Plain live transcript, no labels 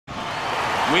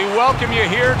We welcome you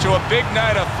here to a big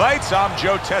night of fights. I'm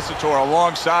Joe Tessitore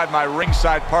alongside my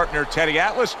ringside partner, Teddy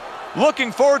Atlas.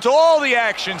 Looking forward to all the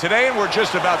action today, and we're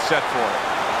just about set for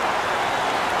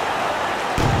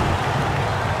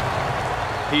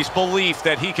it. His belief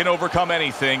that he can overcome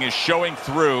anything is showing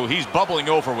through. He's bubbling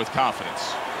over with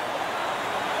confidence.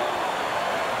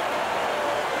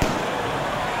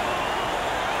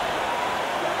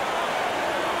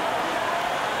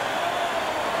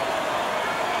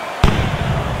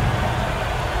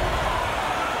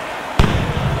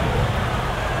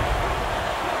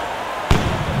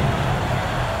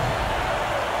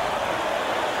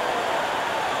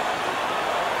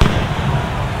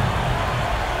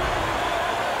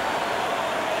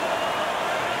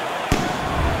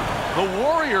 The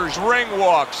Warriors ring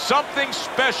walk, something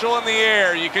special in the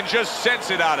air. You can just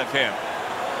sense it out of him.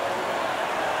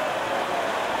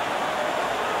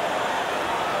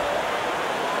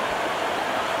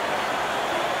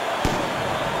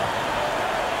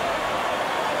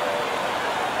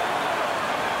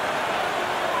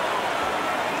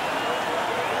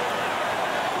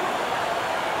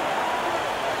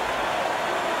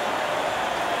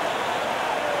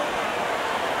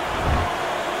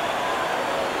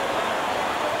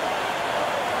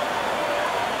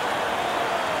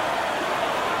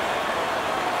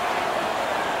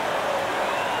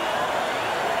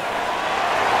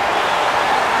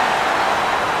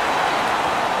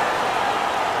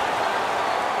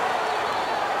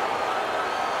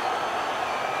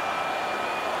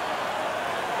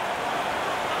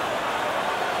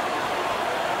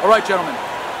 All right, gentlemen,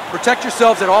 protect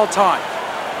yourselves at all times.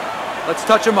 Let's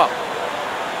touch them up.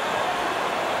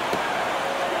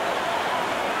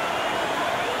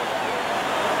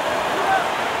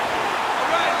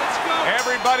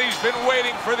 Everybody's been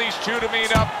waiting for these two to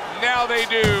meet up. Now they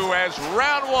do, as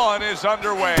round one is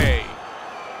underway.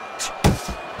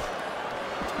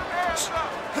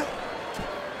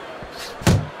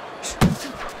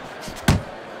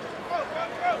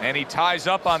 And he ties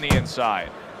up on the inside.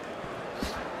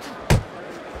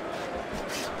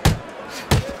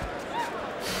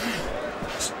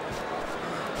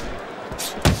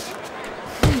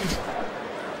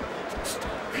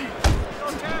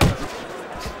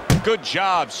 Good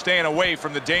job staying away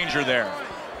from the danger there.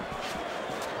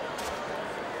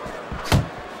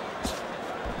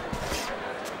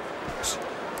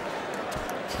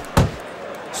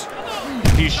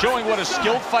 He's showing what a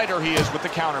skilled fighter he is with the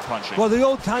counterpunching. Well, the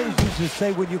old timers used to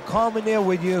say when you're calm in there,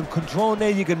 when you're in control in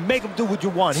there, you can make him do what you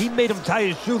want. He made him tie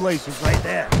his shoelaces right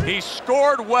there. He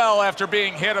scored well after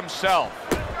being hit himself.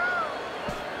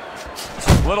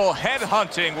 Little head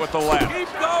hunting with the left.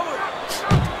 Keep going.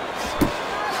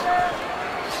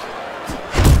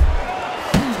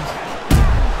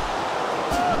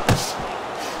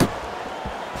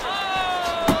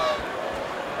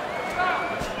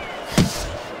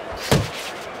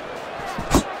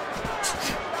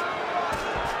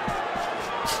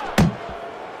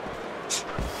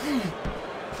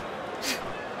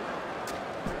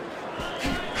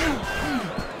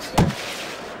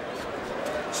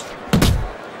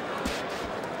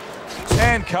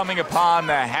 And coming upon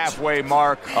the halfway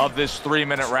mark of this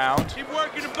 3-minute round. Keep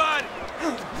working the body.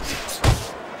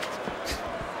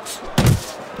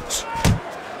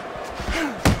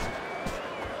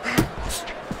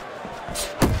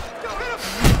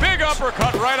 Big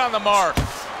uppercut right on the mark.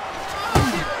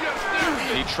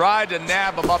 He tried to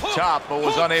nab him up top, but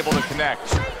was unable to connect.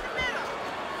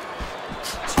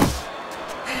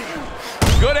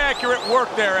 Good accurate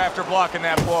work there after blocking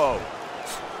that blow.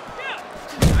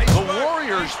 The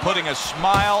Warriors putting a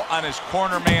smile on his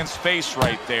corner man's face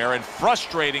right there and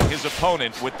frustrating his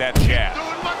opponent with that jab.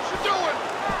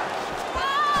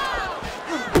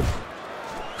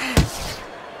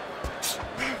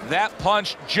 That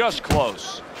punch just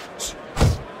close.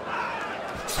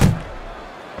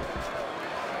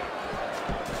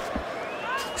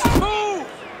 Move!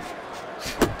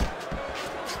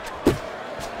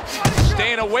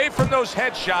 Staying away from those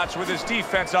headshots with his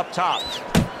defense up top.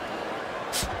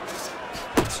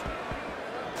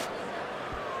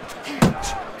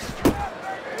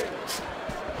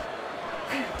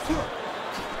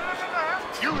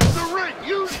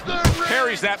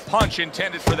 Carries that punch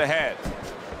intended for the head.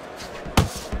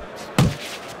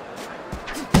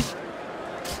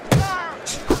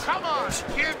 Come on,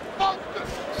 get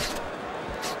focused.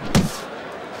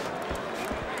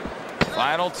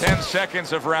 Final 10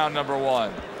 seconds of round number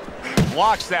one.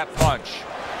 Blocks that punch.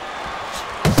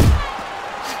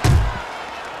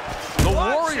 The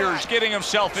Warriors getting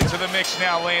himself into the mix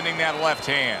now, landing that left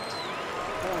hand.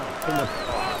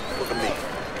 Look at me.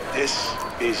 This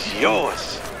is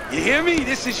yours. You hear me?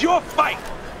 This is your fight.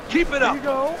 Keep it up.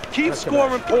 Keep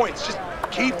scoring points. Just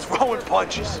keep throwing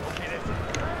punches.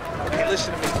 Okay,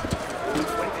 listen to me.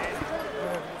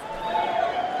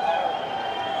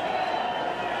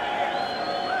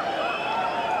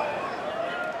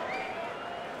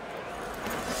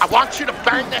 I want you to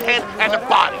bang the head and the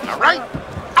body, all right?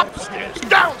 Upstairs,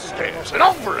 downstairs, and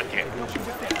over again.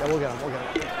 Yeah, we'll get him.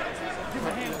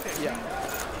 Yeah.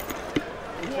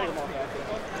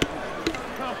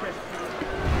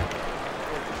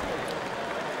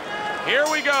 Here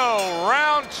we go.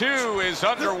 Round 2 is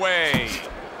underway.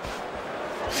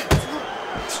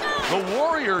 The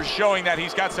Warrior's showing that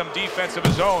he's got some defense of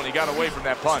his own. He got away from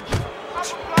that punch.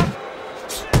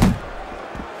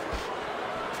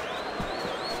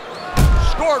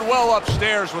 Scored well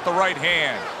upstairs with the right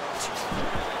hand.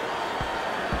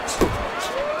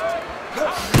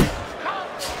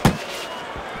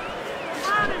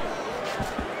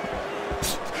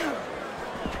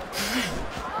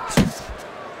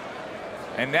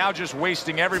 And now just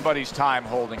wasting everybody's time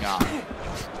holding on.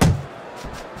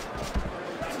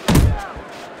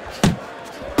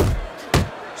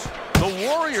 The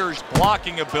Warrior's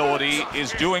blocking ability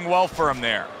is doing well for him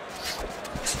there.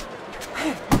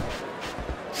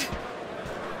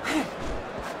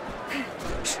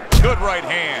 Good right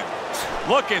hand.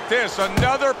 Look at this,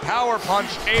 another power punch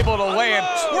able to land.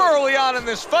 We're early on in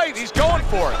this fight, he's going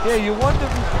for it. Yeah, you wonder.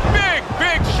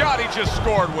 Big shot he just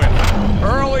scored with.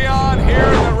 Early on here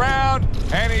in the round,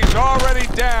 and he's already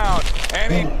down,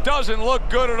 and he doesn't look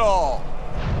good at all.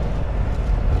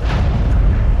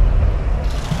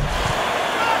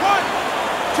 1,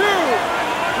 2, 3,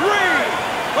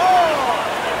 4,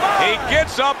 5. He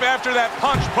gets up after that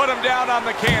punch put him down on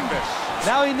the canvas.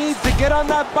 Now he needs to get on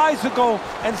that bicycle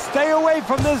and stay away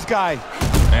from this guy.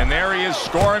 And there he is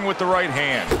scoring with the right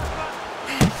hand.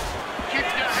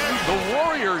 The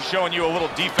Warrior's showing you a little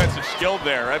defensive skill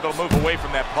there, able to move away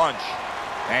from that punch.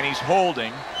 And he's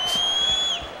holding.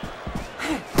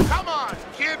 Come on,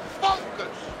 kid,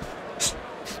 focus.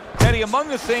 Teddy, among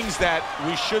the things that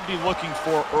we should be looking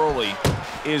for early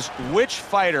is which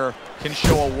fighter can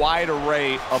show a wide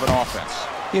array of an offense.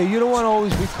 Yeah, you don't want to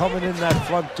always be coming in that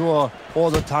front door all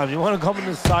the time. You want to come in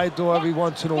the side door every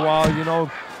once in a while, you know.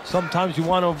 Sometimes you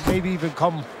want to maybe even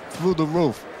come through the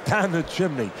roof, down the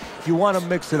chimney. You want to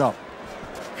mix it up.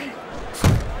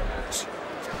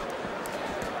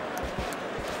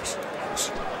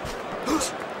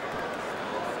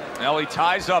 Now he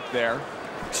ties up there.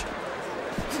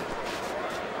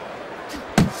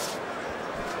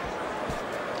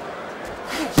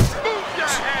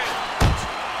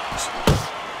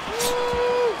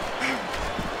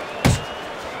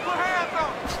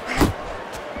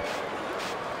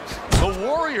 The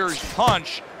Warrior's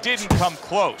punch didn't come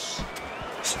close.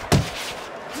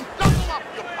 Double up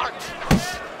your punch.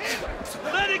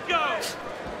 Let it go.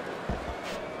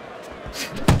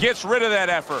 Gets rid of that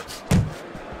effort.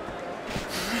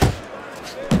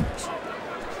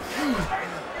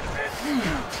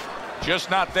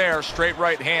 Just not there. Straight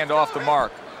right hand off the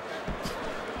mark.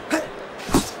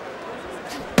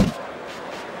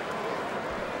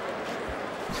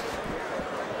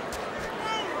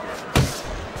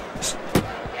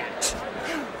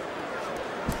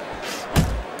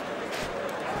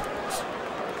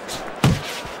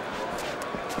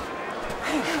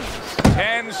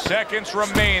 Seconds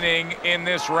remaining in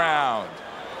this round.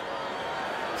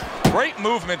 Great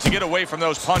movement to get away from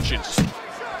those punches.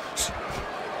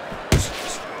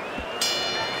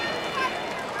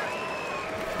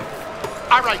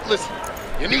 All right, listen.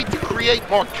 You need to create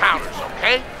more counters,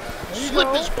 okay?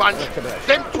 Slip his punch,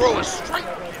 then throw a straight.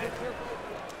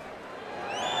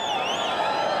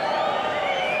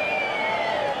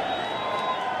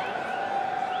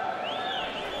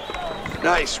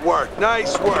 Nice work,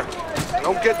 nice work.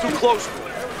 Don't get too close.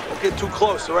 Don't get too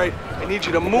close, all right? I need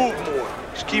you to move more.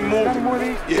 Just keep moving.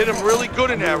 You hit him really good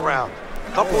in that round.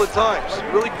 A couple of times.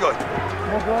 Really good.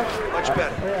 Much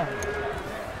better.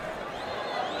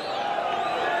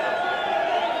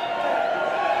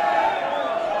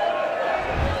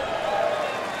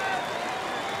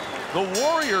 The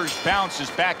Warrior's bounce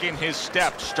is back in his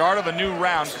step. Start of a new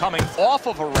round coming off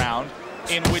of a round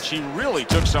in which he really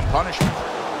took some punishment.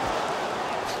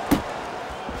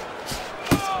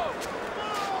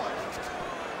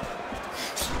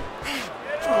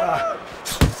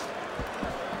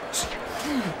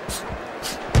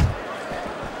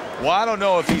 Well, I don't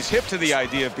know if he's hip to the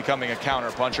idea of becoming a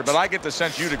counterpuncher, but I get the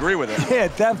sense you'd agree with it. Yeah,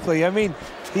 definitely. I mean,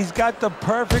 he's got the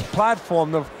perfect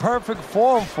platform, the perfect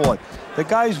form for it. The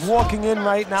guy's walking in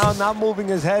right now, not moving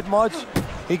his head much.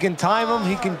 He can time him,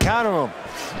 he can counter him.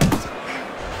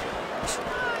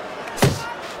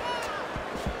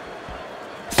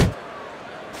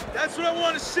 That's what I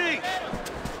want to see.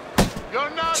 You're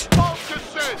not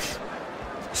focusing.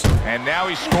 And now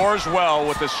he scores well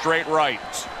with the straight right.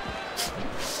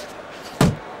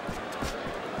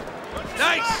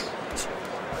 Nice.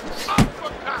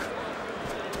 Uppercut.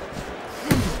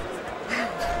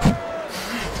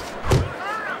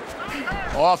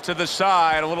 Off to the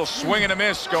side, a little swing and a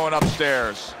miss going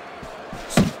upstairs.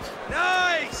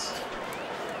 Nice.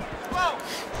 Whoa.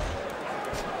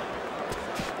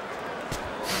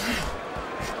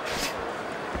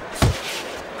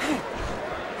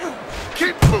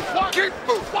 Keep moving. Keep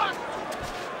moving.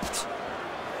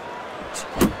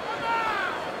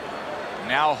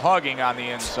 Now hugging on the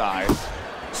inside.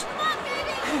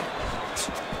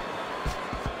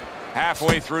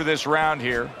 Halfway through this round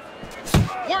here.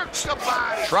 Work the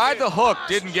body. Tried the hook,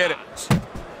 didn't get it.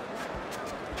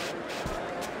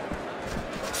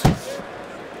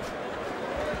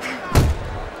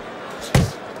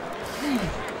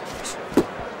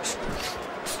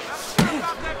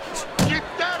 Keep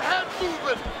that head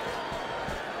moving.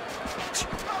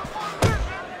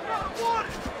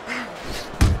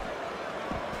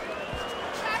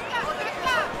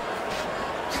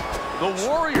 The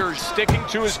Warriors sticking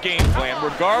to his game plan,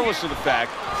 regardless of the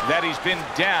fact that he's been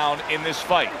down in this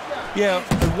fight. Yeah,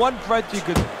 and one breath you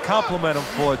could compliment him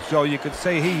for it, Joe. You could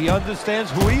say he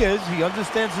understands who he is. He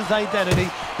understands his identity.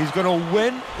 He's going to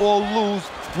win or lose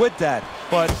with that.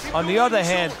 But on the other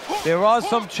hand, there are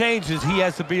some changes he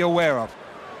has to be aware of.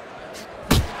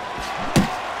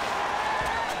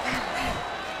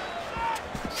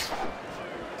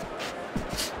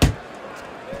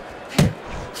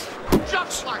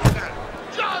 Just like that.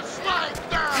 Just like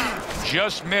that.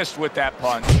 Just missed with that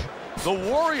punch. The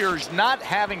Warriors not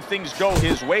having things go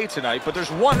his way tonight, but there's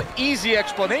one easy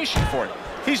explanation for it.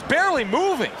 He's barely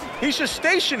moving. He's just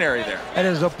stationary there. And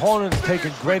his opponent's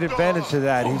taking great advantage of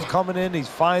that. He's coming in, he's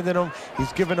finding them,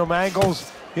 he's giving them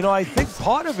angles. You know, I think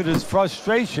part of it is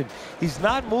frustration. He's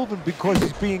not moving because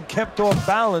he's being kept off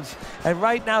balance, and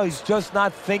right now he's just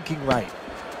not thinking right.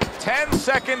 10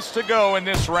 seconds to go in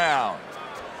this round.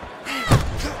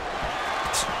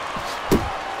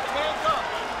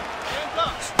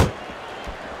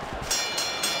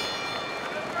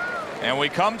 And we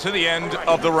come to the end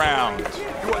of the round.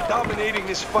 You are dominating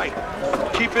this fight.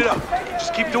 Keep it up.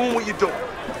 Just keep doing what you're doing.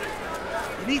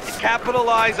 You need to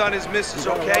capitalize on his misses,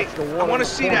 okay? I want to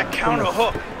see that counter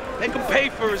hook. Make him pay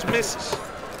for his misses.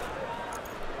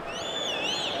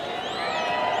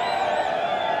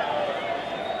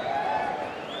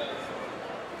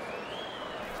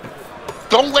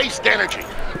 Don't waste energy,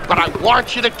 but I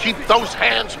want you to keep those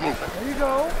hands moving. There you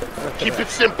go. Keep it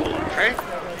simple, okay?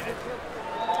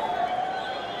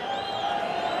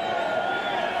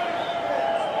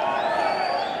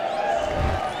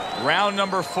 Round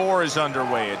number 4 is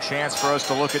underway. A chance for us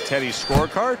to look at Teddy's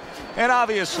scorecard. And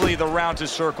obviously, the round to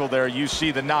circle there, you see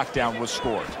the knockdown was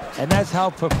scored. And that's how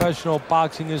professional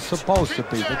boxing is supposed to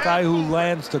be. The guy who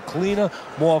lands the cleaner,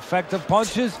 more effective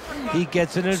punches, he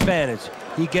gets an advantage.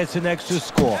 He gets an extra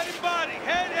score.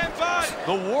 Head and body.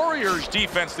 The Warriors'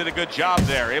 defense did a good job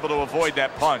there, able to avoid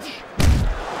that punch.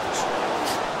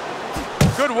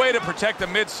 Good way to protect the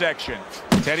midsection.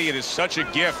 Teddy, it is such a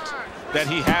gift that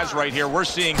he has right here. We're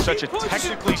seeing such a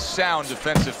technically sound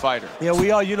defensive fighter. Yeah, we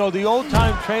are. You know, the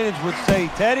old-time trainers would say,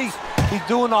 Teddy, he's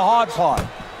doing the hard part.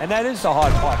 And that is the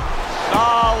hard part.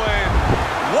 Solid.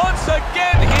 Once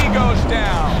again, he goes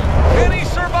down. Can he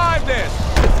survive this?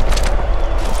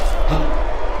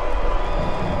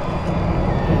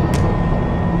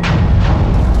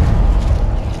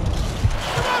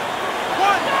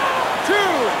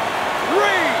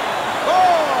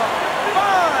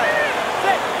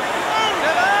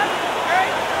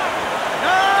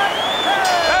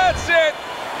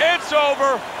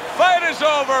 Over. Fight is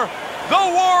over. The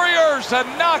Warriors, a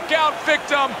knockout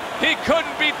victim. He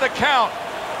couldn't beat the count.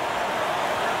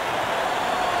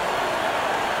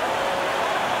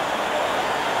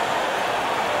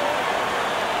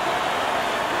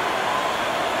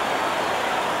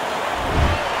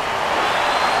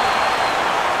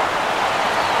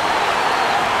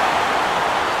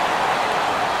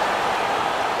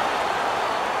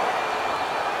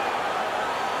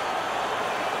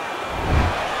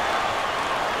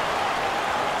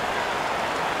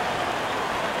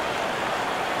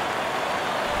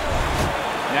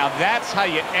 Now that's how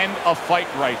you end a fight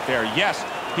right there. Yes,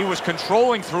 he was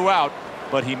controlling throughout,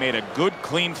 but he made a good,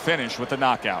 clean finish with the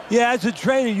knockout. Yeah, as a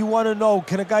trainer, you want to know,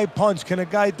 can a guy punch? Can a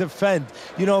guy defend?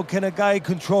 You know, can a guy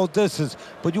control distance?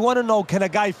 But you want to know, can a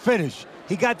guy finish?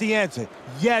 He got the answer.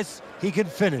 Yes, he can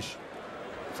finish.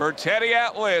 For Teddy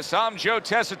Atlas, I'm Joe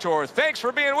Tessitore. Thanks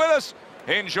for being with us,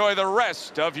 Enjoy the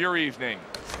rest of your evening.